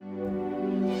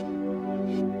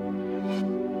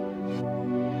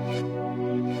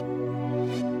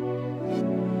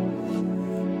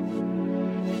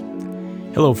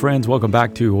Hello, friends. Welcome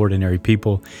back to Ordinary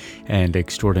People and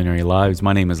Extraordinary Lives.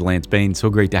 My name is Lance Bain. So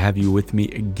great to have you with me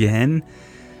again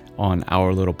on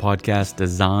our little podcast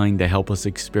designed to help us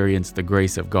experience the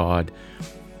grace of God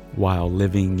while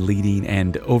living, leading,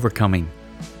 and overcoming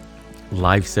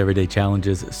life's everyday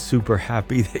challenges. Super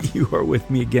happy that you are with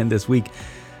me again this week.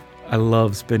 I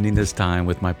love spending this time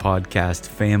with my podcast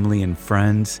family and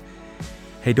friends.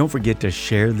 Hey, don't forget to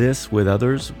share this with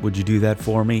others. Would you do that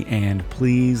for me? And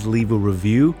please leave a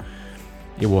review.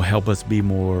 It will help us be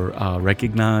more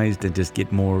recognized and just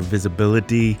get more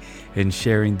visibility in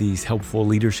sharing these helpful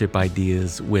leadership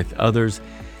ideas with others.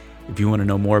 If you want to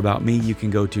know more about me, you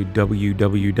can go to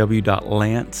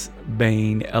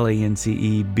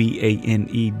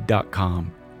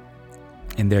www.lancebane.com.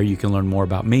 And there you can learn more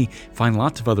about me, find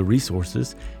lots of other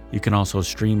resources. You can also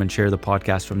stream and share the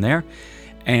podcast from there.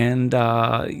 And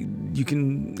you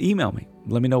can email me.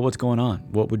 Let me know what's going on.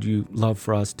 What would you love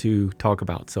for us to talk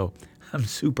about? So I'm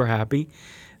super happy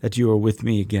that you are with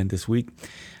me again this week.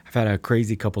 I've had a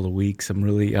crazy couple of weeks, some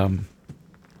really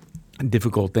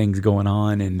difficult things going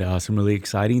on and some really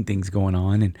exciting things going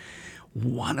on. And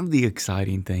one of the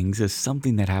exciting things is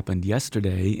something that happened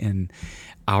yesterday in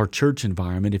our church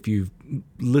environment. If you've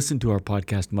listened to our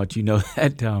podcast much, you know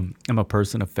that I'm a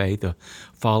person of faith, a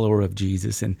follower of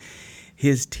Jesus, and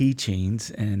his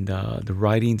teachings and the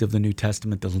writings of the New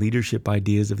Testament, the leadership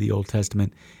ideas of the Old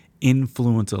Testament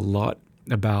influence a lot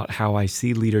about how I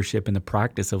see leadership and the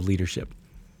practice of leadership.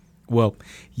 Well,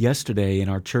 yesterday in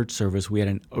our church service, we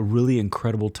had a really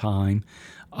incredible time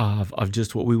of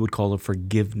just what we would call a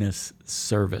forgiveness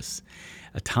service,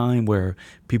 a time where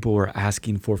people were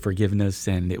asking for forgiveness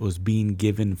and it was being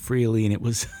given freely. And it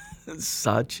was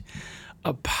such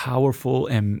a powerful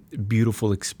and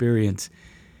beautiful experience.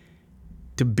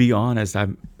 To be honest,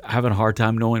 I'm having a hard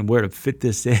time knowing where to fit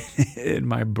this in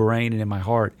my brain and in my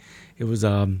heart. It was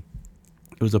a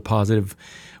positive,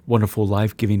 wonderful,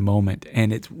 life-giving moment,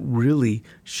 and it really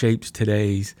shapes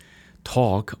today's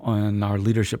talk on our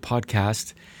leadership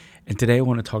podcast. And today I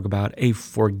want to talk about a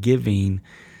forgiving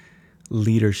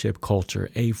leadership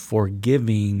culture, a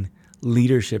forgiving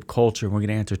leadership culture. We're going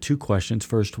to answer two questions.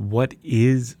 First, what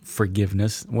is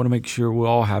forgiveness? I want to make sure we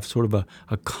all have sort of a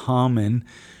common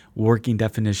working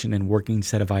definition and working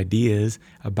set of ideas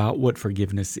about what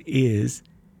forgiveness is.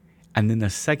 And then the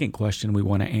second question we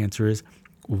want to answer is,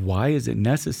 why is it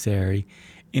necessary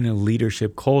in a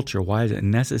leadership culture? Why is it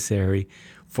necessary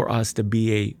for us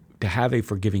to have a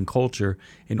forgiving culture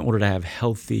in order to have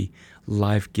healthy,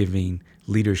 life-giving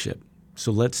leadership?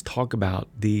 So let's talk about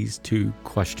these two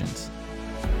questions.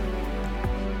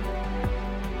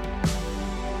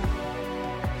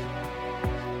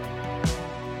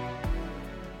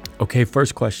 Okay,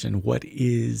 first question, what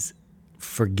is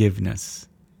forgiveness?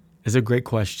 It's a great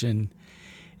question.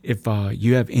 If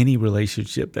you have any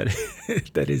relationship that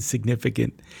that is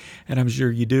significant, and I'm sure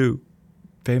you do,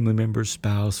 family members,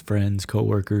 spouse, friends,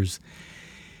 coworkers,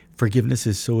 forgiveness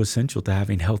is so essential to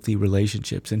having healthy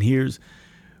relationships. And here's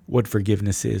what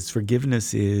forgiveness is.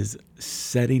 Forgiveness is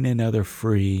setting another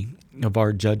free of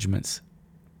our judgments,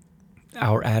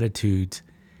 our attitudes,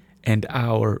 and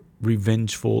our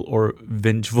revengeful or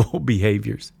vengeful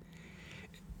behaviors.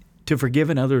 To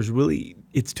forgive others, really,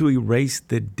 it's to erase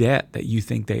the debt that you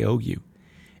think they owe you.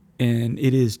 And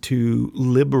it is to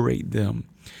liberate them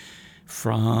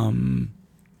from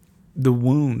the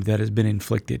wound that has been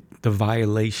inflicted, the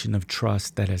violation of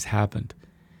trust that has happened.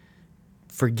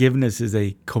 Forgiveness is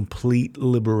a complete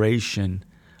liberation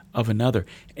of another.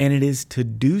 And it is to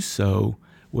do so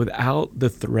without the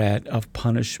threat of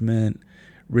punishment,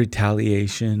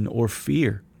 retaliation, or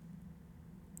fear.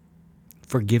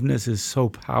 Forgiveness is so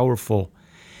powerful.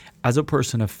 As a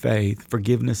person of faith,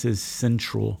 forgiveness is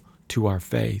central to our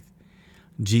faith.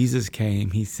 Jesus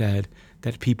came, he said,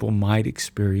 that people might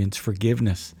experience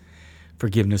forgiveness.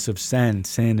 Forgiveness of sin.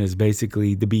 Sin is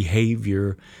basically the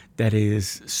behavior that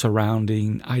is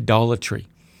surrounding idolatry.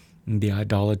 The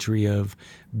idolatry of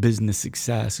business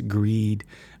success, greed,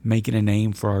 making a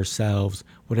name for ourselves,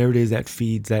 whatever it is that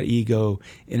feeds that ego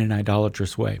in an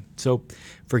idolatrous way. So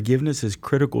forgiveness is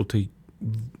critical to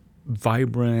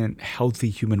vibrant,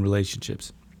 healthy human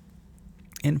relationships.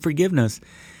 And forgiveness,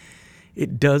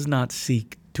 it does not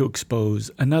seek to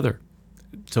expose another.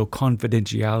 So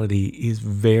confidentiality is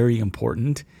very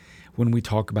important when we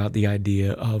talk about the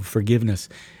idea of forgiveness.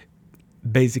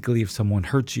 Basically, if someone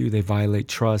hurts you, they violate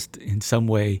trust in some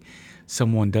way,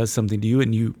 someone does something to you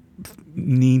and you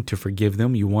need to forgive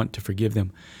them, you want to forgive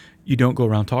them, you don't go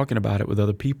around talking about it with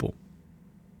other people.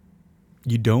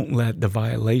 You don't let the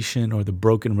violation or the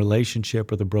broken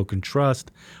relationship or the broken trust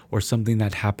or something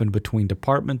that happened between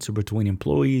departments or between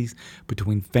employees,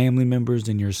 between family members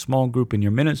in your small group, in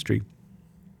your ministry,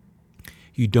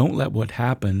 you don't let what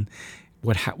happened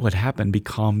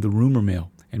become the rumor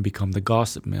mill and become the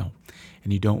gossip mill.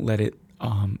 And you don't let it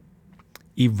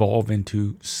evolve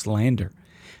into slander.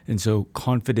 And so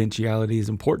confidentiality is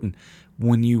important.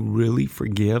 When you really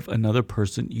forgive another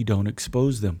person, you don't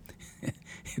expose them.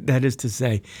 That is to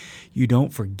say, you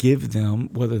don't forgive them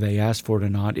whether they ask for it or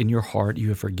not. In your heart, you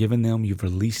have forgiven them. You've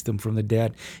released them from the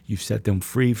debt. You've set them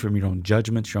free from your own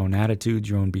judgments, your own attitudes,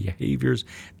 your own behaviors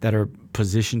that are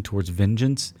positioned towards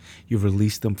vengeance. You've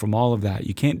released them from all of that.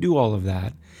 You can't do all of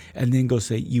that and then go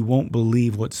say, you won't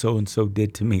believe what so-and-so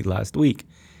did to me last week.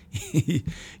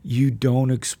 You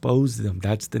don't expose them.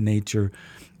 That's the nature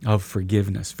of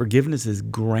forgiveness. Forgiveness is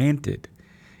granted.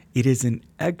 It is an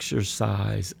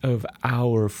exercise of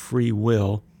our free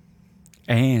will,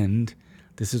 and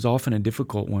this is often a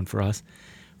difficult one for us.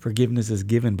 Forgiveness is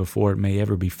given before it may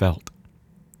ever be felt.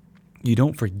 You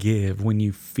don't forgive when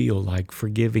you feel like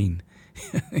forgiving.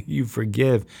 You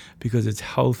forgive because it's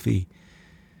healthy.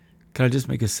 Can I just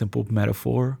make a simple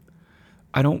metaphor?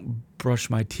 I don't brush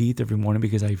my teeth every morning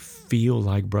because I feel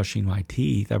like brushing my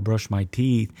teeth. I brush my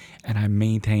teeth and I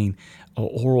maintain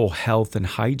oral health and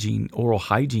hygiene, oral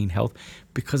hygiene health,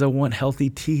 because I want healthy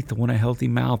teeth. I want a healthy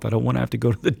mouth. I don't want to have to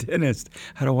go to the dentist.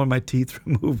 I don't want my teeth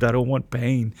removed. I don't want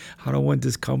pain. I don't want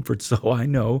discomfort. So I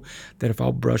know that if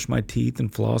I'll brush my teeth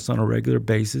and floss on a regular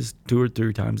basis 2 or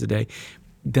 3 times a day,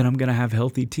 then I'm going to have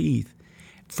healthy teeth.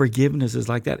 Forgiveness is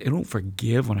like that. I don't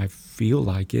forgive when I feel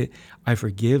like it. I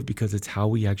forgive because it's how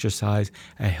we exercise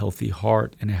a healthy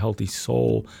heart and a healthy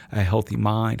soul, a healthy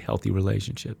mind, healthy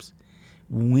relationships.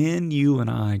 When you and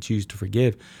I choose to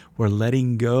forgive, we're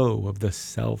letting go of the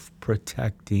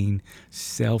self-protecting,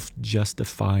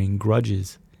 self-justifying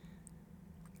grudges.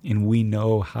 And we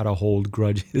know how to hold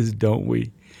grudges, don't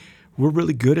we? We're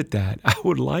really good at that. I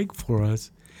would like for us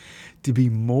to be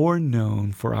more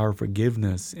known for our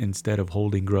forgiveness instead of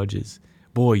holding grudges.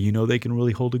 Boy, they can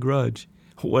really hold a grudge.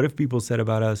 What if people said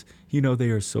about us, they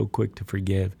are so quick to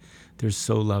forgive. They're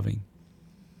so loving.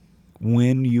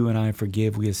 When you and I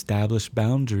forgive, we establish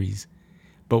boundaries,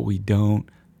 but we don't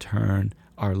turn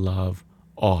our love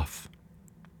off.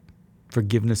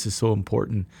 Forgiveness is so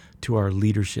important to our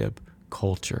leadership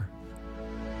culture.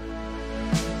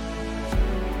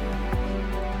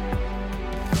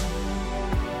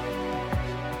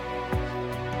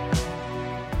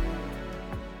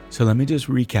 So let me just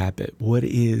recap it. What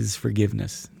is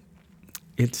forgiveness?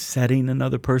 It's setting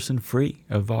another person free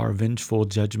of our vengeful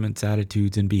judgments,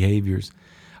 attitudes, and behaviors,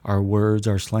 our words,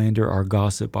 our slander, our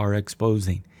gossip, our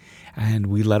exposing. And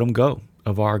we let them go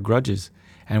of our grudges,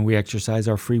 and we exercise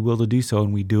our free will to do so,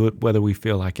 and we do it whether we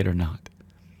feel like it or not.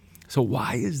 So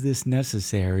why is this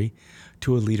necessary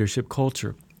to a leadership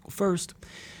culture? First,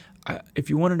 if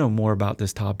you want to know more about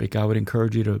this topic, I would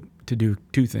encourage you to do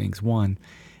 2 things. One,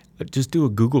 just do a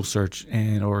Google search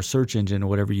or a search engine or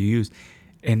whatever you use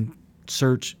and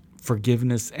search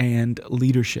forgiveness and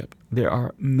leadership. There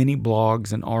are many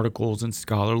blogs and articles and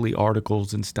scholarly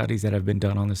articles and studies that have been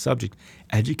done on the subject.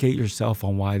 Educate yourself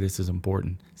on why this is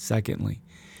important. Secondly,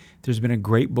 there's been a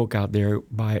great book out there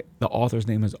by the author's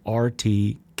name is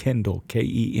R.T. Kendall,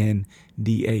 Kendall,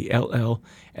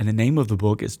 and the name of the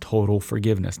book is Total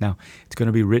Forgiveness. Now, it's going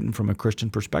to be written from a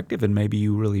Christian perspective, and maybe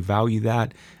you really value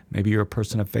that. Maybe you're a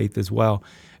person of faith as well.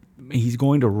 He's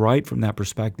going to write from that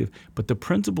perspective, but the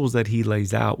principles that he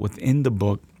lays out within the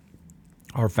book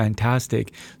are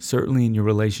fantastic, certainly in your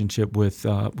relationship with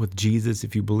Jesus,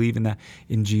 if you believe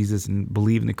in Jesus and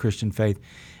believe in the Christian faith.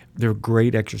 They're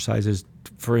great exercises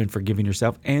in forgiving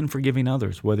yourself and forgiving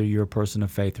others, whether you're a person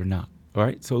of faith or not. All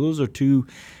right, so those are 2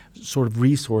 sort of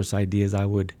resource ideas I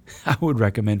would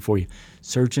recommend for you.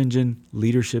 Search engine,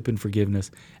 leadership and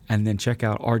forgiveness, and then check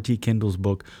out R.T. Kendall's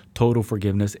book, Total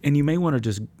Forgiveness. And you may want to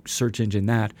just search engine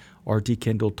that, R.T.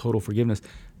 Kendall, Total Forgiveness.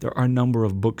 There are a number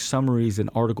of book summaries and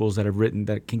articles that I've written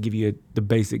that can give you the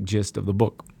basic gist of the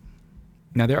book.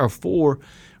 Now, there are 4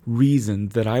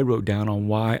 reasons that I wrote down on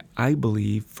why I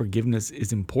believe forgiveness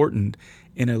is important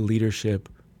in a leadership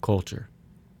culture.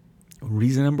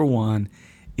 Reason number 1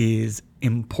 is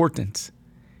importance.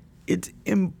 It's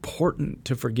important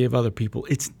to forgive other people.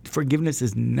 Forgiveness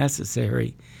is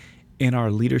necessary in our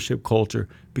leadership culture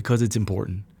because it's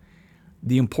important.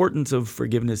 The importance of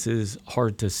forgiveness is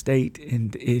hard to state,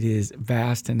 and it is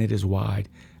vast and it is wide.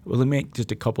 Well, let me make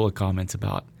just a couple of comments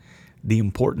about the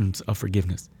importance of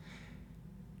forgiveness.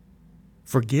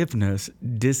 Forgiveness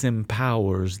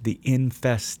disempowers the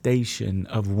infestation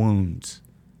of wounds.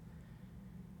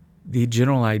 The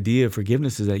general idea of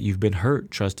forgiveness is that you've been hurt,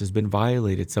 trust has been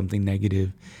violated, something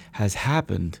negative has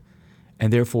happened,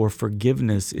 and therefore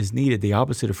forgiveness is needed. The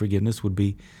opposite of forgiveness would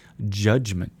be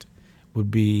judgment,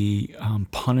 would be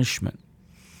punishment,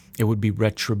 it would be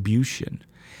retribution.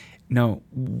 No,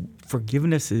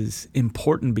 forgiveness is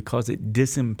important because it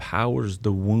disempowers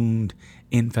the wound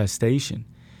infestation.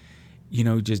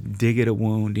 Just dig at a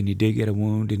wound and you dig at a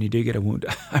wound and you dig at a wound.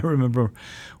 I remember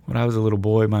when I was a little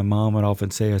boy, my mom would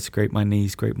often say, I scrape my knee,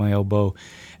 scrape my elbow,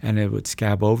 and it would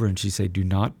scab over. And she'd say, do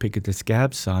not pick at the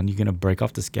scab, son. You're going to break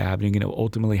off the scab and you're going to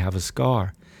ultimately have a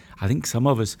scar. I think some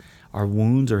of us, our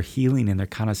wounds are healing and they're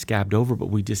kind of scabbed over,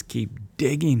 but we just keep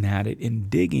digging at it and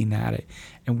digging at it.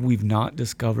 And we've not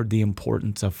discovered the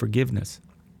importance of forgiveness.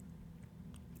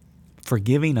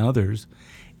 Forgiving others,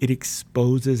 it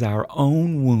exposes our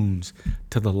own wounds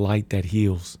to the light that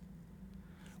heals.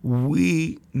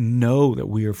 We know that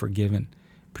we are forgiven,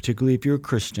 particularly if you're a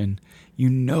Christian. You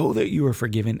know that you are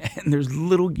forgiven, and there's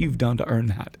little you've done to earn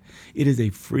that. It is a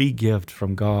free gift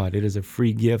from God. It is a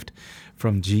free gift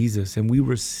from Jesus, and we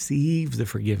receive the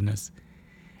forgiveness.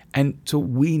 And so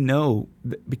we know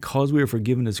that because we are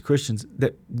forgiven as Christians,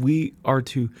 that we are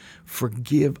to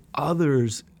forgive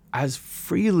others as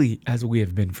freely as we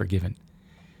have been forgiven.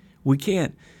 We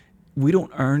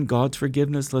don't earn God's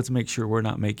forgiveness. Let's make sure we're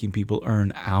not making people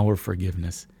earn our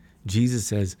forgiveness. Jesus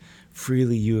says,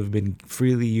 freely you've been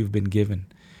given,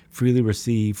 freely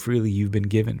receive, freely you've been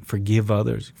given. Forgive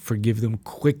others, forgive them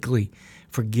quickly,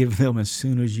 forgive them as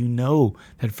soon as you know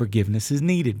that forgiveness is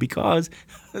needed, because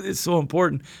it's so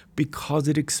important, because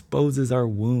it exposes our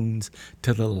wounds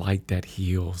to the light that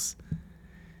heals.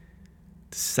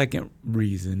 The second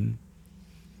reason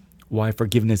why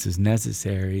forgiveness is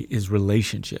necessary is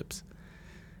relationships.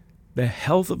 The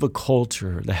health of a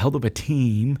culture, the health of a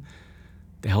team,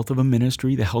 the health of a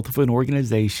ministry, the health of an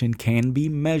organization can be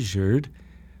measured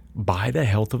by the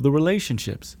health of the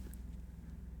relationships.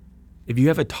 If you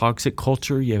have a toxic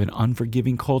culture, you have an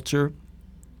unforgiving culture.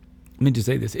 Let me just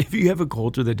say this. If you have a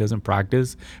culture that doesn't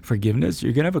practice forgiveness,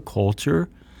 you're going to have a culture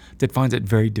that finds it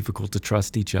very difficult to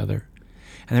trust each other.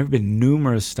 And there have been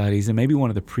numerous studies, and maybe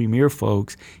one of the premier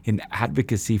folks in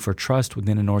advocacy for trust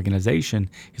within an organization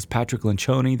is Patrick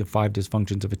Lencioni, The 5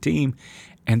 Dysfunctions of a Team,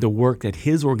 and the work that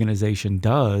his organization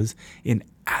does in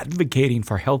advocating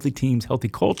for healthy teams, healthy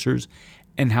cultures,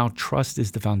 and how trust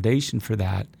is the foundation for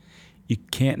that. You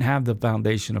can't have the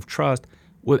foundation of trust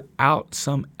without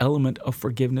some element of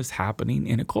forgiveness happening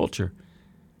in a culture.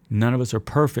 None of us are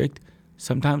perfect.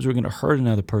 Sometimes we're going to hurt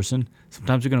another person.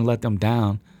 Sometimes we're going to let them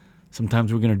down.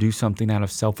 Sometimes we're going to do something out of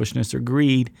selfishness or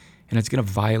greed, and it's going to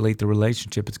violate the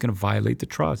relationship. It's going to violate the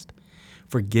trust.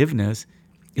 Forgiveness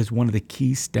is one of the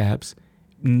key steps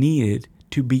needed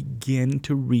to begin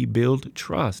to rebuild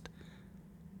trust.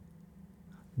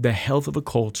 The health of a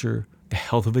culture, the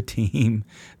health of a team,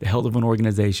 the health of an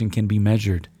organization can be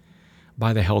measured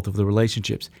by the health of the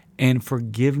relationships. And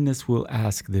forgiveness will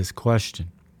ask this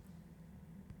question: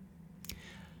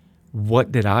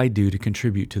 what did I do to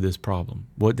contribute to this problem?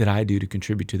 What did I do to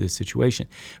contribute to this situation?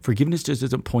 Forgiveness just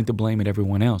doesn't point the blame at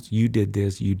everyone else. You did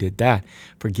this, you did that.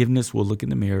 Forgiveness will look in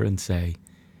the mirror and say,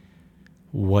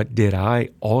 what did I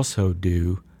also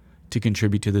do to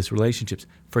contribute to this relationships?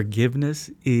 Forgiveness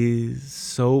is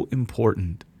so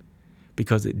important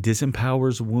because it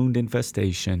disempowers wound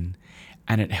infestation,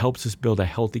 and it helps us build a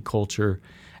healthy culture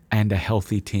and a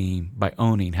healthy team by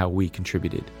owning how we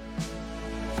contributed.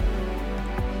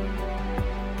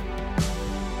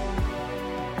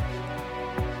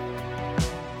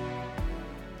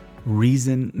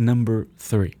 Reason number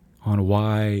 3 on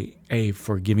why a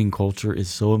forgiving culture is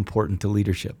so important to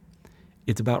leadership.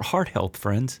 It's about heart health,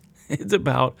 friends. It's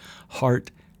about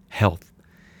heart health.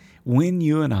 When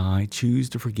you and I choose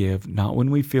to forgive, not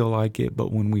when we feel like it,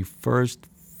 but when we first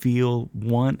feel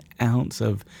 1 ounce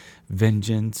of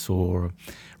vengeance or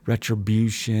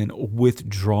retribution or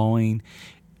withdrawing,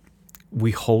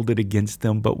 we hold it against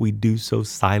them, but we do so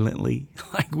silently.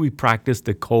 Like we practice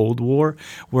the Cold War,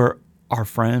 where our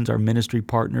friends, our ministry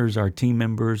partners, our team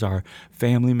members, our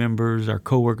family members, our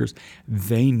coworkers,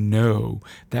 they know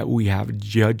that we have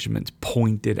judgments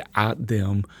pointed at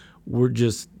them. We're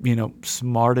just,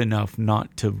 smart enough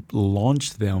not to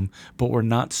launch them, but we're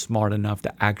not smart enough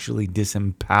to actually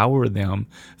disempower them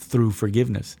through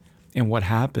forgiveness. And what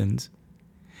happens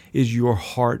is your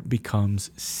heart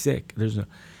becomes sick. There's an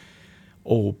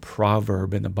old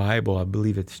proverb in the Bible, I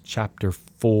believe it's chapter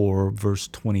 4, verse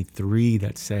 23,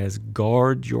 that says,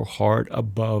 guard your heart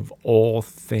above all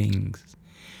things,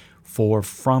 for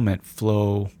from it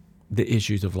flow the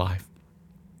issues of life.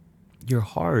 Your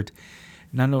heart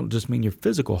And I don't just mean your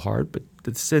physical heart, but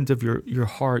the sense of your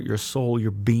heart, your soul,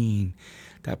 your being,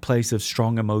 that place of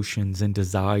strong emotions and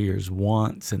desires,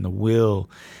 wants, and the will,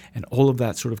 and all of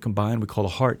that sort of combined we call the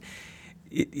heart.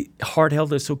 Heart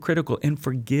health is so critical, and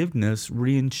forgiveness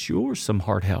reinsures some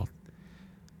heart health.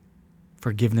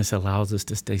 Forgiveness allows us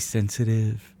to stay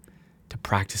sensitive, to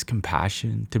practice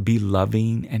compassion, to be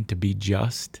loving, and to be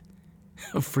just.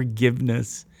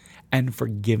 Forgiveness and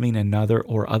forgiving another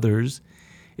or others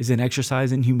is an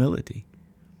exercise in humility.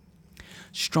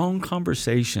 Strong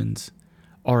conversations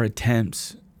are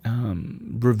attempts,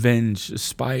 revenge,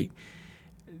 spite.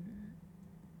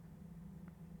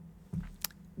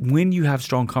 When you have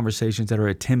strong conversations that are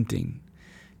attempting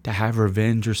to have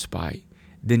revenge or spite,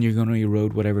 then you're going to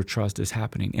erode whatever trust is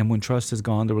happening. And when trust is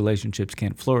gone, the relationships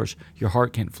can't flourish. Your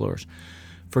heart can't flourish.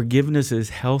 Forgiveness is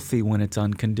healthy when it's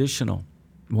unconditional.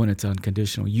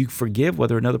 You forgive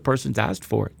whether another person's asked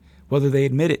for it, whether they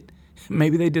admit it,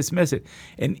 maybe they dismiss it.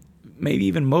 And maybe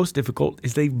even most difficult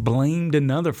is they blamed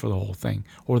another for the whole thing,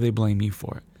 or they blame you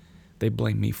for it. They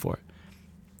blame me for it.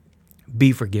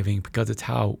 Be forgiving, because it's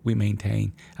how we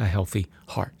maintain a healthy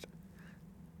heart.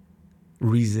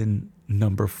 Reason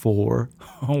number 4,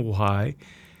 why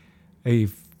a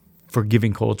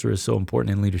forgiving culture is so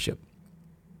important in leadership.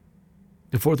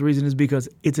 The 4th reason is because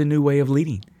it's a new way of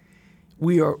leading.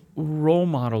 We are role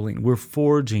modeling, we're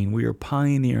forging, we are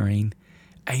pioneering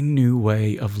a new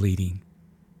way of leading.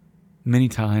 Many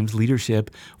times leadership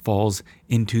falls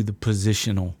into the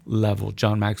positional level.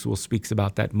 John Maxwell speaks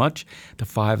about that much, the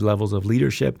 5 levels of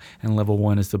leadership, and level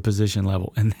 1 is the position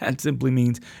level. And that simply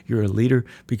means you're a leader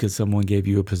because someone gave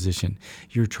you a position.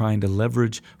 You're trying to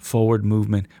leverage forward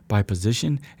movement by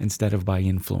position instead of by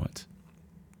influence.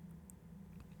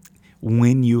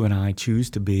 When you and I choose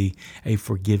to be a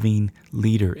forgiving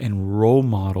leader and role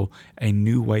model a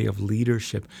new way of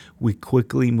leadership, we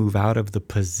quickly move out of the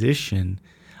position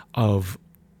of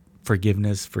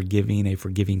forgiveness, forgiving, a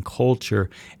forgiving culture,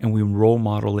 and we role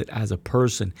model it as a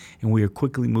person, and we are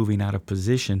quickly moving out of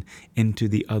position into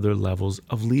the other levels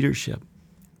of leadership.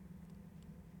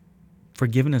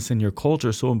 Forgiveness in your culture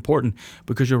is so important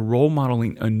because you're role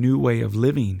modeling a new way of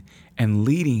living and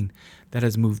leading that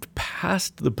has moved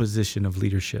past the position of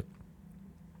leadership.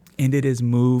 And it has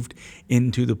moved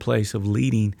into the place of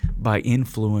leading by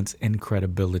influence and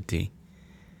credibility.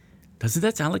 Doesn't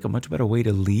that sound like a much better way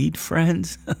to lead,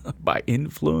 friends? By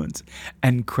influence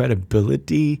and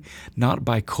credibility, not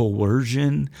by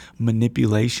coercion,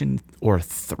 manipulation, or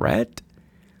threat?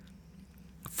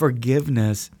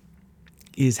 Forgiveness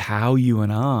is how you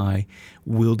and I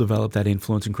will develop that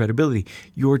influence and credibility.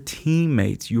 Your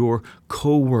teammates, your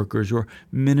coworkers, your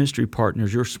ministry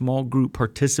partners, your small group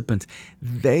participants,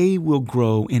 they will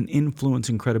grow in influence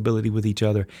and credibility with each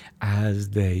other as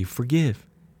they forgive.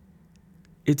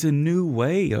 It's a new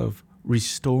way of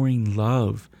restoring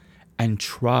love and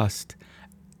trust,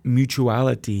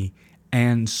 mutuality,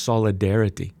 and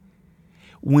solidarity.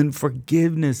 When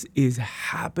forgiveness is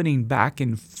happening back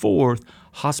and forth,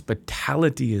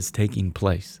 hospitality is taking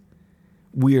place.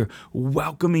 We're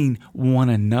welcoming one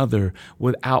another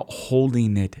without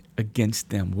holding it against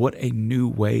them. What a new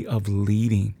way of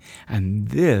leading. And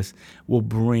this will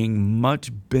bring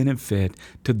much benefit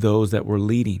to those that we're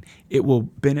leading. It will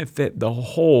benefit the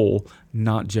whole,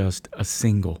 not just a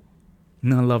single.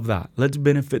 And I love that. Let's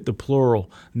benefit the plural,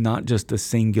 not just the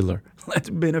singular. Let's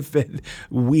benefit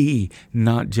we,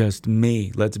 not just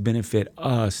me. Let's benefit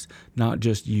us, not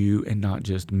just you and not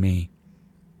just me.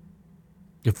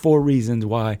 There are 4 reasons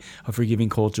why a forgiving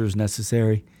culture is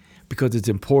necessary. Because it's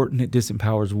important, it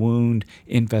disempowers wound,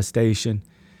 infestation.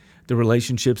 The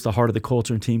relationships, the heart of the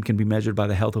culture and team can be measured by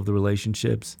the health of the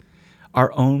relationships.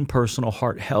 Our own personal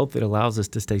heart health, it allows us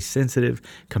to stay sensitive,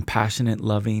 compassionate,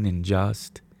 loving, and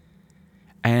just.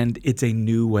 And it's a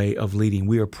new way of leading.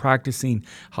 We are practicing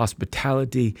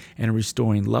hospitality and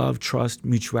restoring love, trust,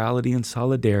 mutuality, and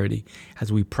solidarity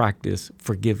as we practice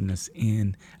forgiveness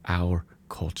in our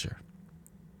culture.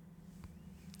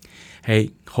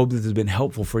 Hey, hope this has been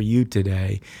helpful for you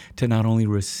today to not only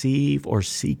receive or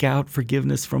seek out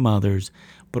forgiveness from others,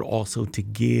 but also to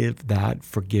give that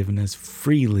forgiveness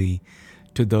freely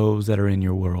to those that are in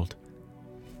your world.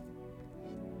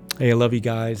 Hey, I love you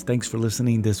guys. Thanks for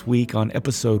listening this week on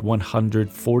episode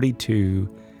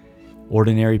 142,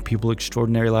 Ordinary People,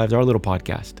 Extraordinary Lives, our little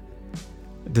podcast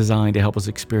designed to help us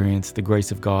experience the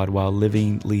grace of God while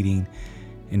living, leading,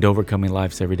 and overcoming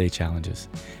life's everyday challenges.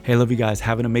 Hey, I love you guys.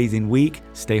 Have an amazing week.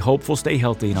 Stay hopeful, stay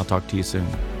healthy, and I'll talk to you soon.